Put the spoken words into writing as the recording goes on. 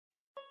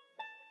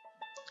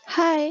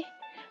Hi,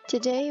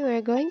 today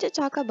we're going to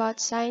talk about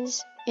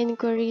science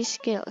inquiry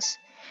skills.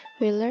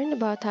 We'll learn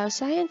about how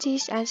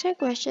scientists answer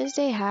questions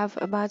they have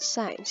about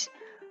science.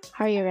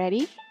 Are you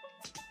ready?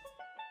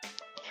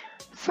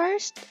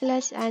 First,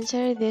 let's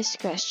answer this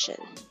question.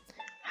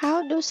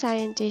 How do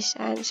scientists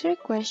answer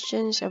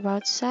questions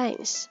about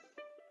science?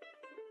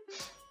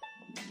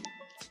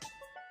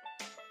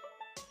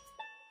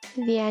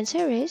 The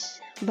answer is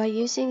by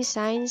using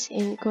science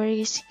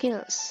inquiry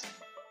skills.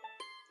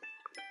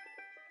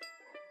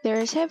 There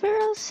are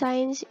several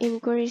science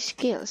inquiry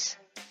skills.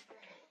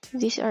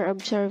 These are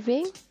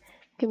observing,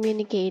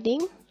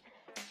 communicating,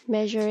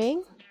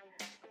 measuring,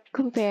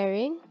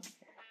 comparing,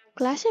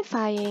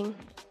 classifying,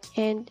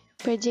 and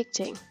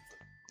predicting.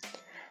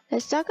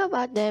 Let's talk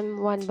about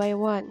them one by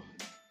one.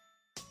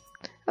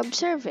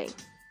 Observing.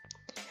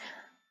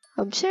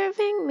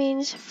 Observing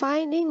means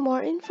finding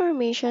more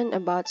information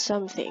about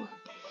something.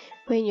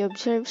 When you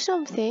observe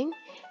something,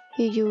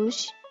 you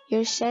use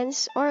your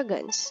sense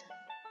organs.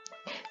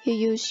 You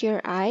use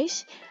your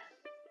eyes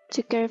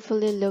to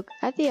carefully look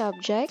at the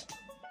object.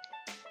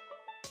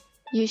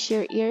 Use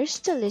your ears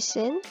to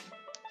listen.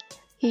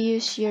 You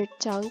use your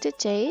tongue to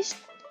taste.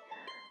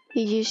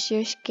 You use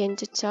your skin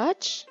to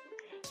touch.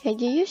 And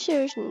you use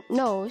your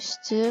nose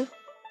to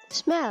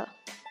smell.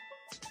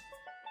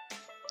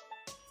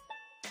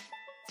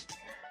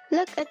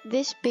 Look at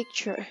this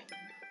picture.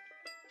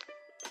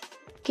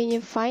 Can you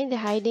find the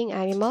hiding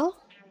animal?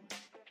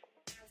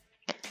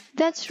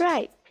 That's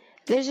right.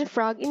 There's a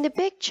frog in the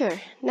picture.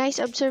 Nice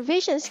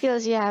observation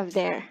skills you have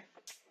there.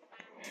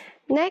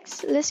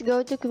 Next, let's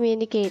go to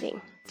communicating.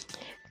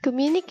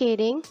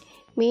 Communicating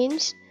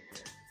means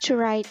to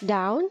write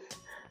down,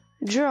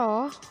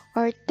 draw,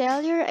 or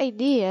tell your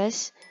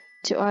ideas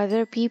to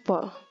other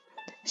people.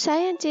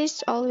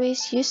 Scientists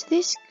always use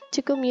this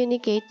to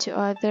communicate to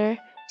other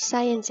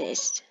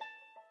scientists.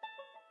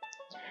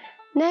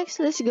 Next,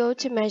 let's go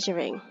to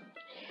measuring.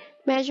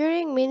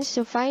 Measuring means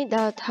to find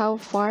out how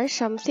far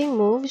something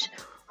moves,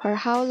 or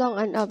how long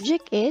an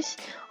object is,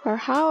 or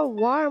how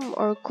warm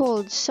or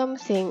cold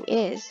something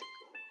is.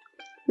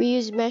 We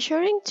use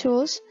measuring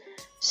tools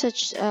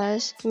such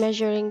as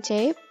measuring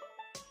tape,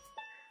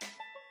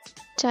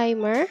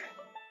 timer,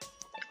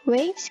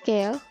 weighing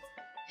scale,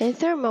 and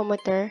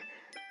thermometer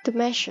to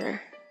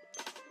measure.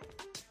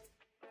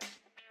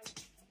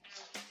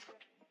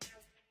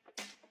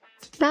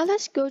 Now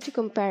let's go to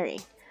comparing.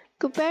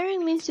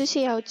 Comparing means to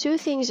see how two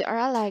things are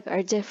alike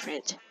or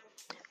different.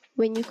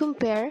 When you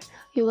compare,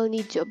 you will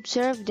need to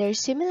observe their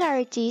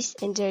similarities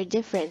and their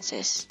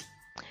differences.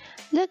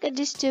 Look at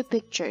these two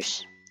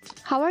pictures.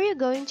 How are you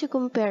going to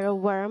compare a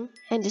worm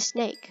and a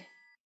snake?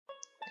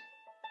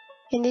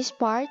 In this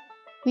part,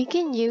 we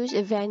can use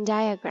a Venn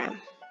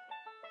diagram.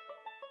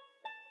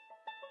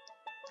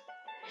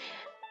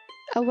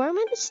 A worm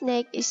and a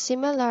snake is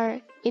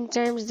similar in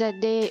terms that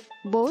they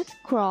both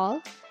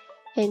crawl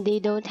and they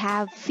don't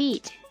have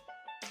feet.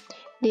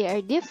 They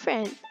are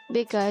different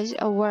because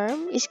a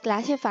worm is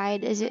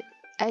classified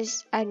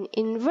as an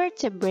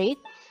invertebrate,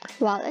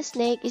 while a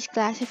snake is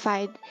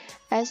classified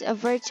as a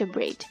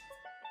vertebrate.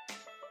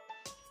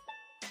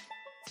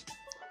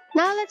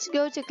 Now let's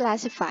go to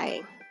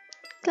classifying.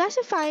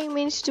 Classifying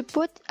means to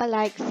put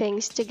alike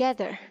things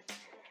together.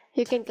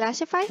 You can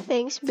classify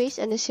things based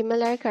on a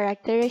similar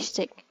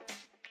characteristic.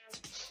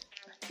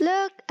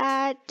 Look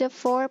at the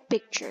four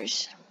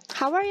pictures.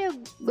 How are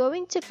you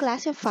going to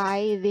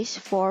classify these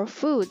four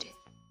food?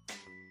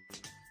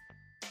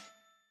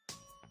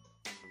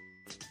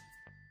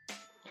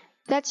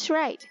 That's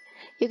right.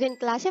 You can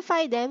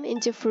classify them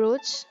into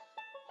fruits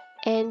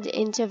and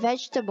into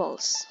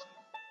vegetables.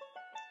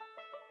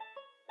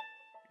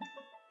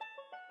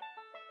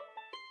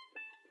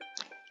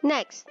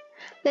 Next,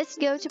 let's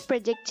go to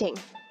predicting.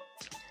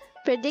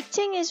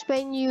 Predicting is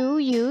when you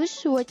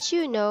use what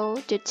you know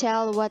to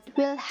tell what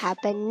will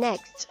happen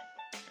next.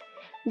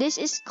 This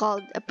is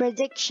called a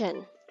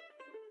prediction.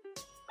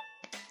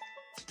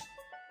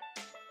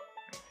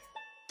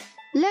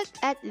 Look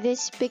at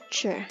this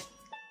picture.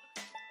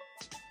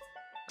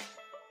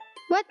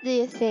 What do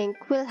you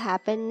think will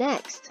happen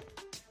next?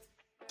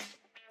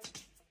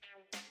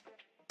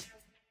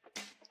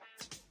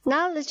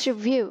 Now let's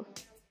review.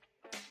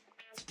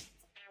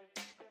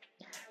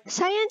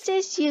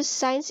 Scientists use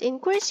science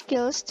inquiry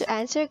skills to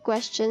answer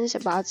questions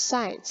about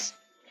science.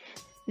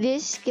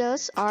 These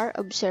skills are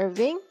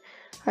observing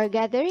or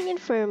gathering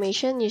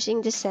information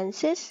using the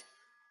senses,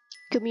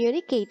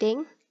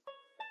 communicating,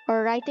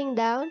 or writing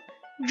down,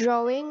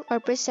 drawing,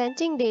 or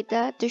presenting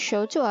data to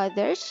show to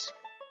others,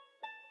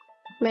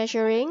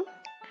 measuring,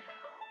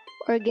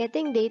 or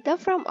getting data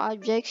from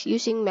objects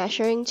using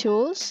measuring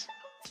tools,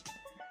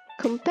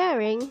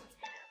 comparing,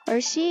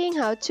 or seeing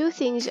how two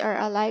things are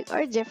alike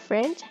or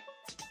different,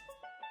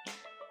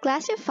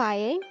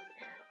 classifying,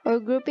 or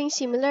grouping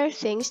similar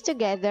things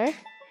together,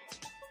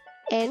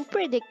 and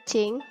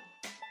predicting,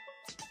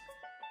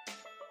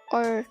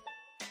 or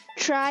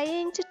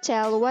trying to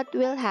tell what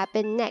will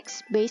happen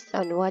next based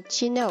on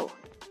what you know.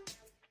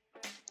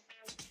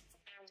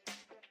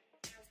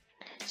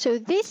 So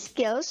these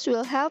skills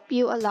will help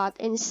you a lot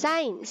in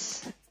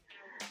science.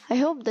 I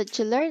hope that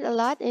you learned a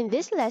lot in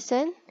this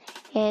lesson,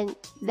 and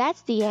that's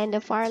the end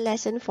of our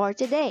lesson for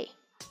today.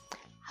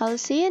 I'll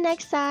see you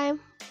next time.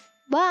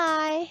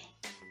 Bye!